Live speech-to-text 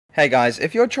Hey guys,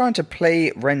 if you're trying to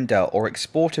play, render or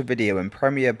export a video in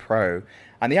Premiere Pro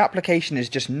and the application is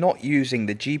just not using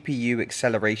the GPU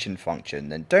acceleration function,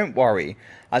 then don't worry,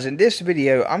 as in this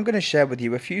video I'm going to share with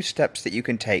you a few steps that you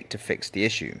can take to fix the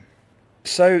issue.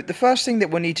 So the first thing that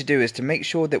we'll need to do is to make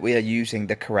sure that we are using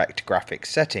the correct graphics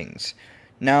settings.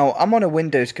 Now I'm on a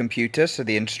Windows computer, so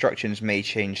the instructions may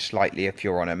change slightly if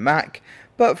you're on a Mac,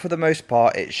 but for the most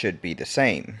part it should be the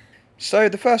same. So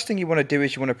the first thing you want to do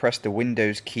is you want to press the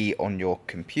Windows key on your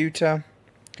computer,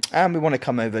 and we want to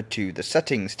come over to the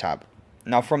Settings tab.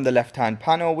 Now from the left hand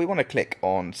panel we want to click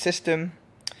on System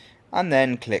and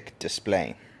then click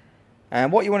Display.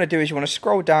 And what you want to do is you want to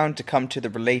scroll down to come to the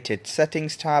related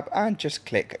Settings tab and just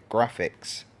click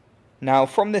Graphics. Now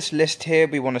from this list here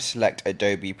we want to select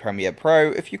Adobe Premiere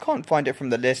Pro. If you can't find it from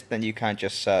the list, then you can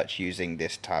just search using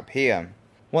this tab here.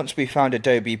 Once we've found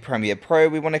Adobe Premiere Pro,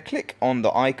 we want to click on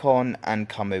the icon and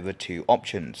come over to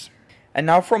Options. And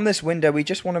now from this window we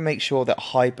just want to make sure that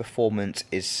High Performance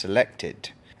is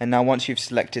selected. And now once you've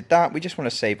selected that, we just want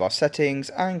to save our settings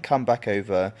and come back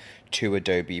over to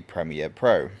Adobe Premiere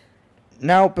Pro.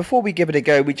 Now before we give it a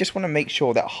go, we just want to make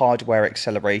sure that hardware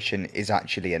acceleration is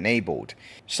actually enabled.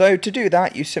 So to do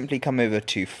that, you simply come over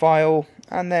to File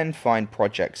and then find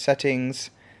Project Settings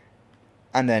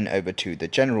and then over to the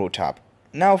General tab.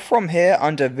 Now from here,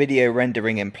 under Video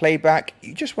Rendering and Playback,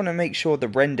 you just want to make sure the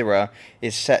renderer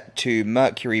is set to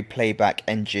Mercury Playback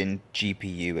Engine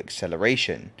GPU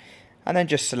Acceleration. And then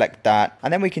just select that,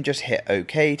 and then we can just hit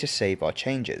OK to save our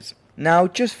changes. Now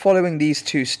just following these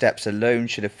two steps alone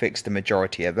should have fixed the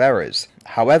majority of errors.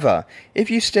 However, if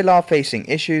you still are facing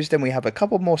issues, then we have a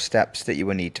couple more steps that you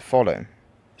will need to follow.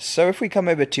 So if we come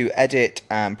over to Edit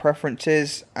and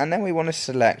Preferences, and then we want to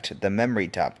select the Memory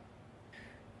tab.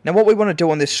 Now what we want to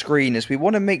do on this screen is we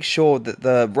want to make sure that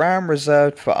the RAM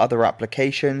reserved for other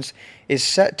applications is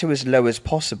set to as low as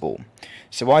possible.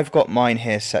 So I've got mine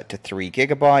here set to 3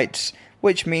 GB,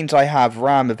 which means I have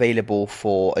RAM available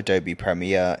for Adobe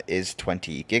Premiere is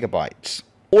 20 GB.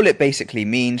 All it basically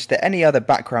means that any other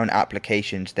background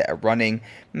applications that are running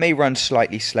may run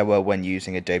slightly slower when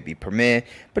using Adobe Premiere,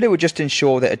 but it will just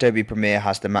ensure that Adobe Premiere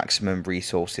has the maximum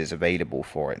resources available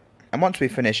for it. And once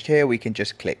we've finished here, we can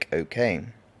just click OK.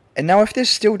 And now if this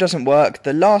still doesn't work,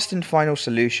 the last and final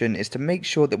solution is to make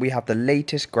sure that we have the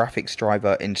latest graphics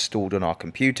driver installed on our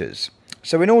computers.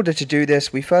 So in order to do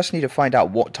this, we first need to find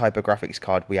out what type of graphics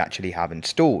card we actually have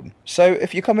installed. So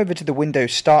if you come over to the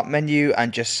Windows Start menu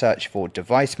and just search for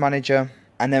Device Manager,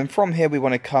 and then from here we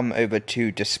want to come over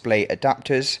to Display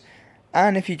Adapters,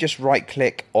 and if you just right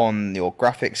click on your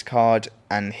graphics card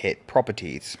and hit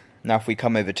Properties. Now if we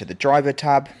come over to the Driver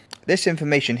tab, this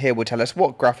information here will tell us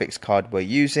what graphics card we're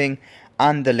using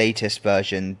and the latest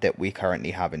version that we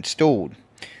currently have installed.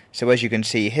 So as you can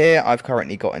see here, I've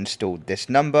currently got installed this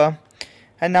number.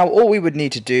 And now all we would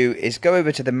need to do is go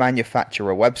over to the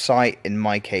manufacturer website, in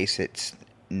my case it's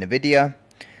NVIDIA,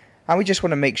 and we just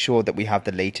want to make sure that we have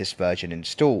the latest version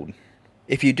installed.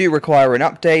 If you do require an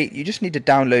update, you just need to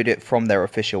download it from their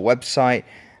official website,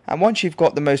 and once you've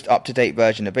got the most up-to-date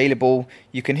version available,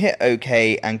 you can hit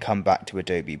OK and come back to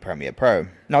Adobe Premiere Pro.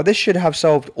 Now this should have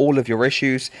solved all of your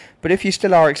issues, but if you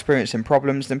still are experiencing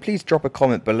problems, then please drop a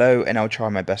comment below and I'll try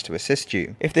my best to assist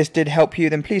you. If this did help you,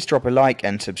 then please drop a like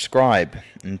and subscribe.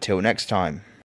 Until next time.